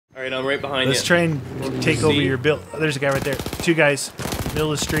All right, I'm right behind you. Let's try and take over your build. Oh, there's a guy right there. Two guys,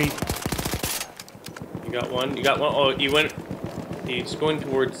 middle of the street. You got one. You got one. Oh, he went. He's going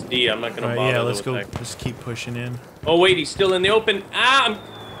towards D. I'm not gonna bother. Yeah, let's go. That. Let's keep pushing in. Oh wait, he's still in the open. Ah!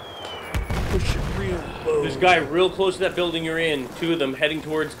 Pushing real low. There's a guy real close to that building you're in. Two of them heading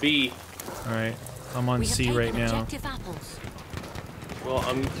towards B. All right, I'm on C right now. Well,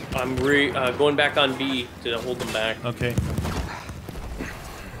 I'm going back on B to hold them back. Okay.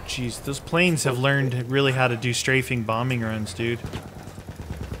 Jeez, those planes have learned really how to do strafing bombing runs, dude.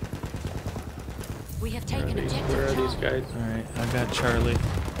 We have taken objective. Where are these guys? All right, I've got Charlie.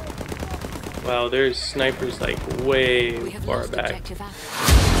 Wow, there's snipers like way far back.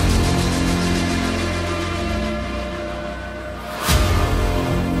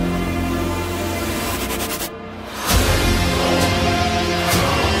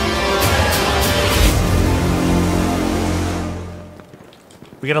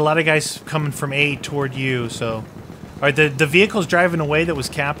 We got a lot of guys coming from A toward you, so... Alright, the vehicle's driving away that was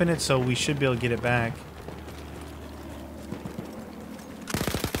capping it, so we should be able to get it back.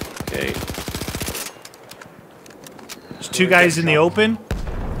 Okay. There's two guys in the open,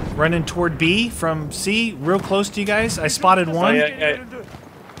 running toward B from C, real close to you guys. I spotted one. Oh, yeah.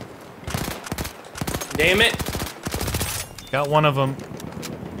 Damn it. Got one of them.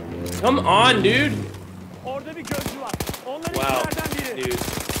 Come on, dude. Wow, dude.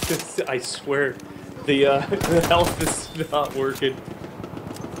 I swear, the health is not working.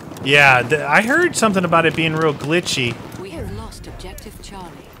 Yeah, I heard something about it being real glitchy. We have lost objective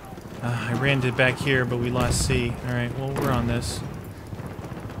Charlie. I ran to back here, but we lost C. All right, well, we're on this.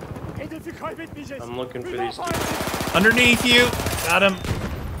 I'm looking for these two. Underneath you. Got him.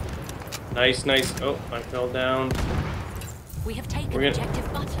 Nice, nice. Oh, I fell down. We have taken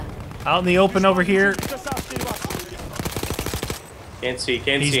objective butter. Out in the open over here. Can't see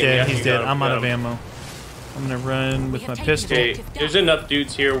him. He's dead, he's dead. I'm out of ammo. I'm gonna run with my pistol. Okay, there's enough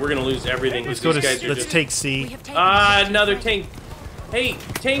dudes here. We're gonna lose everything. Let's go to. Let's take C. Ah, another tank. Hey,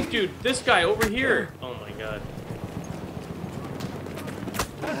 tank dude, this guy over here. Oh my god.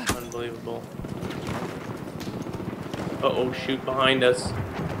 Unbelievable. Uh-oh, shoot behind us.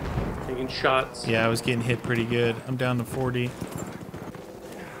 Taking shots. Yeah, I was getting hit pretty good. I'm down to 40.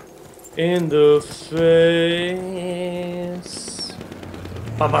 In the face.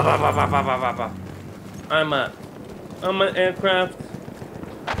 Ba, ba, ba, ba, ba, ba, ba, ba. I'm an aircraft. Get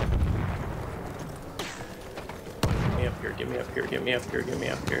me up here, get me up here, get me up here, get me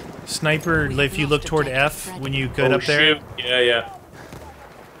up here. Sniper, if you look toward F when you get up there. Shoot. Yeah.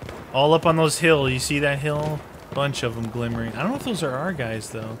 All up on those hills. You see that hill? Bunch of them glimmering. I don't know if those are our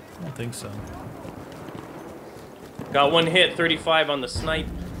guys, though. I don't think so. Got one hit, 35 on the snipe.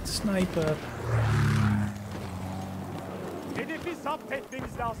 Sniper.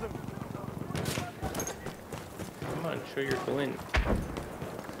 Come on, show your glint.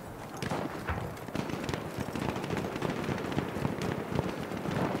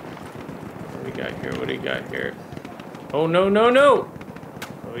 What do we got here? What do we got here? Oh, no, no, no!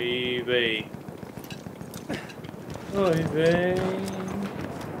 Oy vey. Oy vey.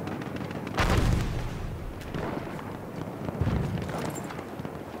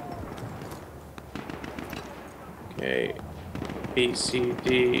 Okay. B, C,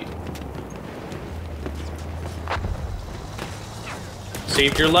 D.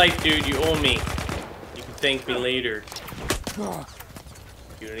 Saved your life, dude. You owe me. You can thank me later. You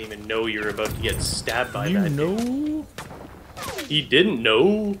don't even know you're about to get stabbed by that. You know? Dude. He didn't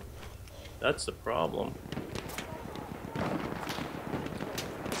know. That's the problem.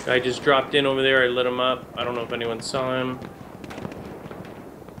 Guy just dropped in over there. I lit him up. I don't know if anyone saw him.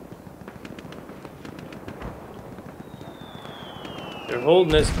 They're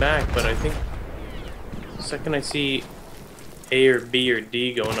holding us back, but I think the second I see A or B or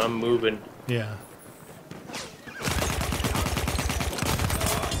D going, I'm moving. Yeah.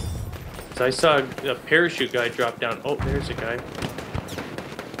 So I saw a parachute guy drop down. Oh, there's a guy.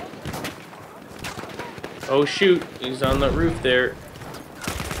 Oh shoot, he's on the roof there.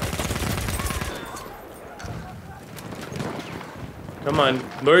 Come on,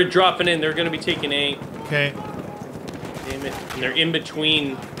 we're dropping in. They're gonna be taking A. Okay. Damn it. And they're in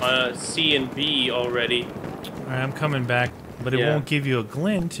between C and B already. Alright, I'm coming back, but it won't give you a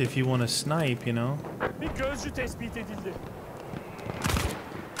glint if you want to snipe, you know?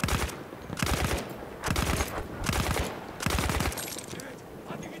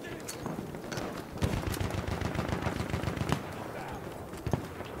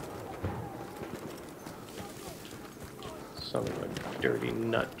 Some of the dirty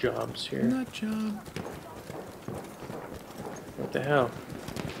nut jobs here. Nut job. What the hell?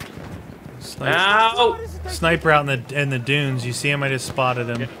 Ow! Sniper out in the dunes. You see him? I just spotted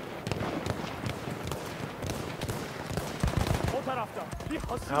him.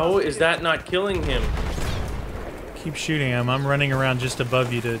 How is that not killing him? Keep shooting him. I'm running around just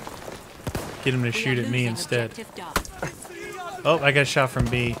above you to get him to We shoot are at me losing instead. objective Duff. Oh, I got a shot from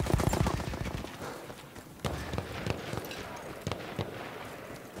B.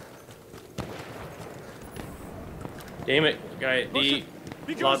 Damn it, guy at D.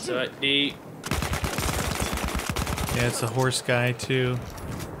 Lots of at D. Yeah, it's a horse guy too.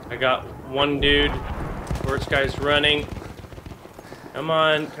 I got one dude. Horse guy's running. Come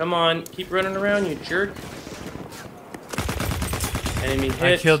on, come on. Keep running around, you jerk. Enemy hit.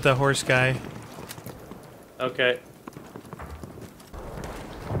 I killed the horse guy. Okay.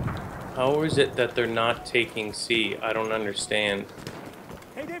 How is it that they're not taking C? I don't understand.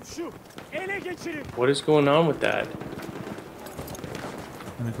 What is going on with that?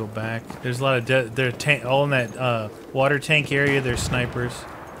 I'm gonna go back. There's a lot of they're all in that water tank area. There's snipers.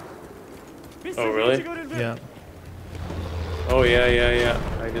 Oh, really? Yeah. Oh, yeah.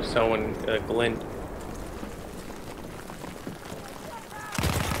 I just saw one glint.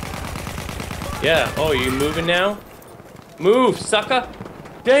 Yeah. Oh, you moving now? Move, sucker!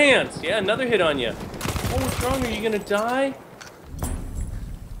 Dance! Yeah, another hit on you. Oh, what's wrong? Are you gonna die?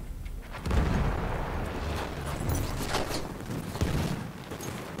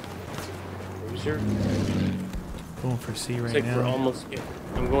 Loser. Going for C right Looks like now. we're almost getting...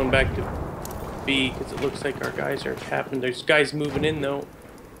 I'm going back to B because it looks like our guys are capping. There's guys moving in though.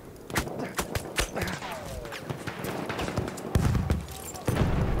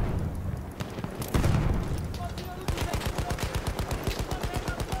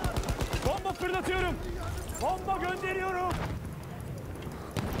 Bomba fırlatıyorum. Bomba gönderiyorum.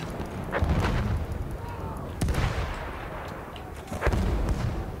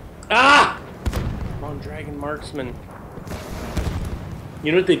 Ah! Come on, Dragon Marksman.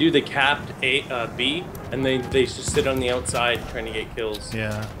 You know what they do? They capped B, and they just sit on the outside trying to get kills.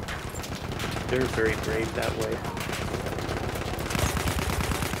 Yeah. They're very brave that way.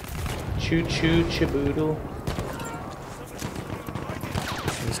 Choo choo chaboodle.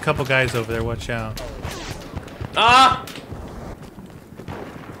 There's a couple guys over there. Watch out. Ah!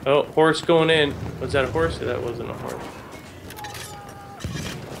 Oh, horse going in. Was that a horse? That wasn't a horse.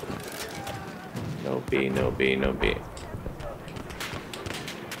 No B, no B, no B.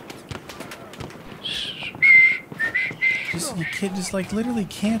 You kid just like literally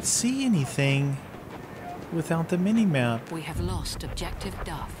can't see anything without the mini map. We have lost objective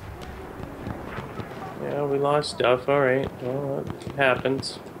Duff. Yeah, we lost stuff. All right. Well, that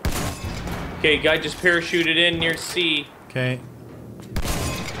happens. Okay, guy just parachuted in near C. Okay.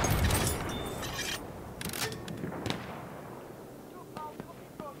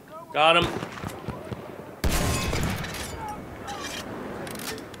 Got him.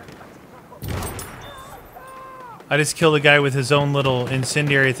 I just killed a guy with his own little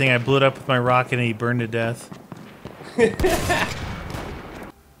incendiary thing. I blew it up with my rocket and he burned to death.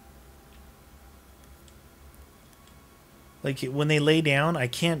 Like when they lay down, I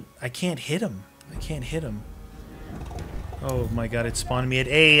can't hit them. I can't hit them. Oh my god, it spawned me at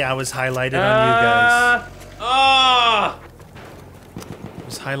A. I was highlighted on you guys. Ah! It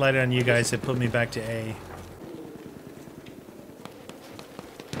was highlighted on you guys. It put me back to A.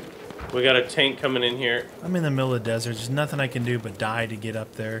 We got a tank coming in here. I'm in the middle of the desert. There's nothing I can do but die to get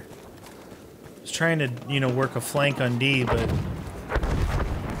up there. I was trying to, work a flank on D, but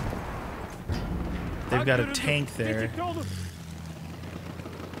they've got a tank there.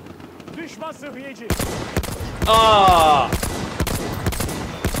 Düşman sıhhiyeci. Ah!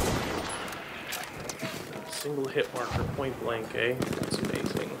 Single hit marker, point blank, eh? That's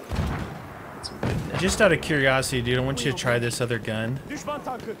amazing. That's some good. Just out of curiosity, dude, I want you to try this other gun. Düşman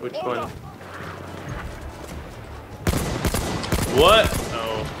tankı. Which Orada. one? What?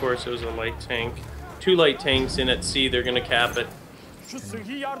 Oh, of course it was a light tank. 2 light tanks in at C, they're gonna cap it. Şu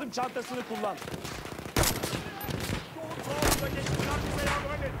sıhhi yardım çantasını kullan.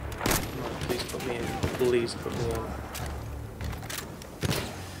 Please put me in. Please put me in.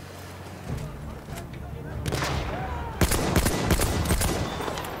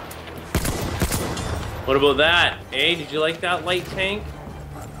 What about that? Hey, did you like that light tank?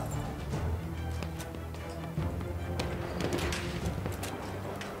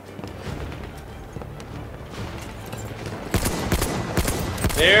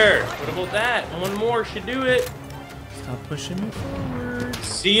 There. What about that? One more should do it. Stop pushing me forward.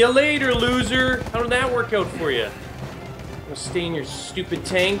 See you later, loser. How did that work out for you? Gonna stay in your stupid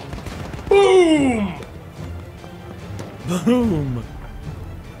tank. Boom! Boom!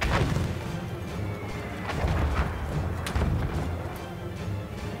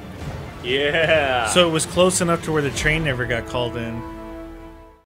 Yeah. So it was close enough to where the train never got called in.